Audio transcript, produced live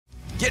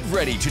Get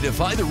ready to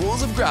defy the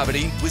rules of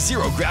gravity with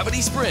Zero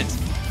Gravity Sprint,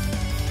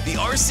 the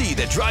RC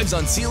that drives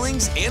on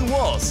ceilings and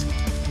walls.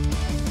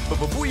 But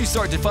before you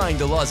start defying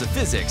the laws of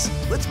physics,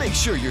 let's make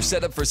sure you're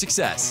set up for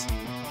success.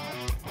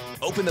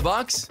 Open the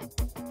box.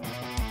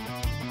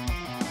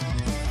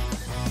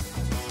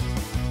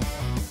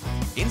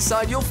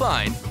 Inside you'll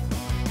find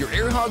your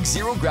Air Hogs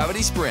Zero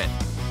Gravity Sprint,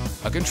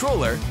 a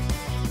controller,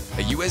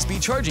 a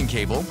USB charging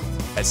cable,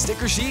 a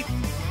sticker sheet,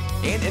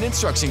 and an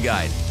instruction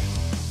guide.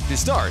 To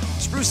start,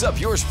 spruce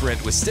up your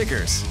Sprint with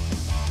stickers.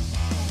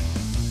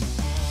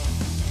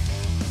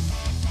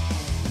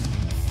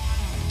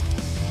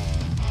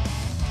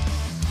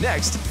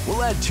 Next,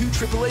 we'll add 2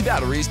 AAA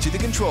batteries to the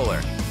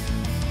controller.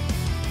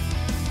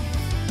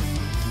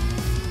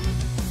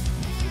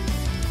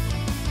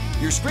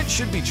 Your Sprint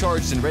should be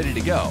charged and ready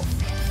to go.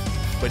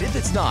 But if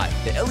it's not,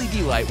 the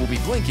LED light will be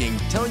blinking,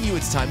 telling you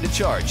it's time to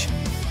charge.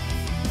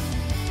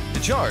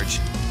 To charge,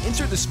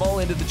 insert the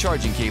small end of the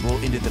charging cable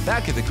into the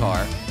back of the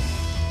car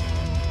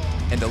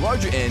and the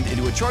larger end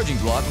into a charging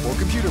block or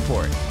computer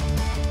port.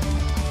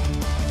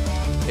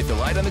 If the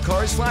light on the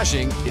car is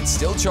flashing, it's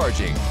still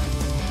charging.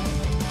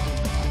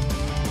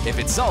 If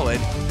it's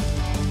solid,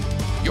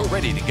 you're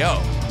ready to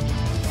go.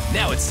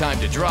 Now it's time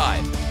to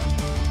drive.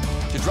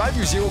 To drive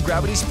your Zero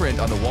Gravity Sprint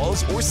on the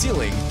walls or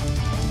ceiling,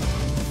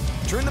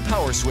 turn the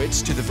power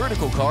switch to the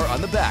vertical car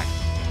on the back.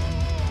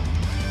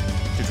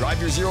 To drive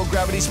your Zero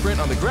Gravity Sprint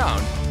on the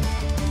ground,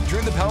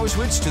 turn the power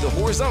switch to the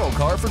horizontal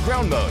car for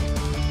ground mode.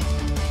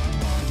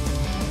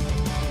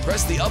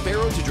 Press the up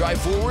arrow to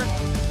drive forward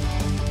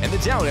and the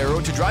down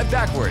arrow to drive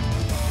backward.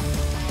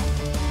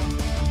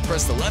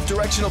 Press the left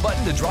directional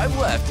button to drive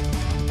left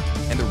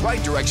and the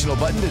right directional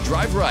button to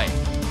drive right.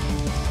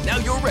 Now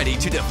you're ready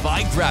to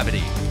defy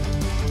gravity.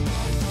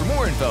 For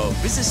more info,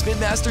 visit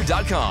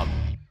spinmaster.com.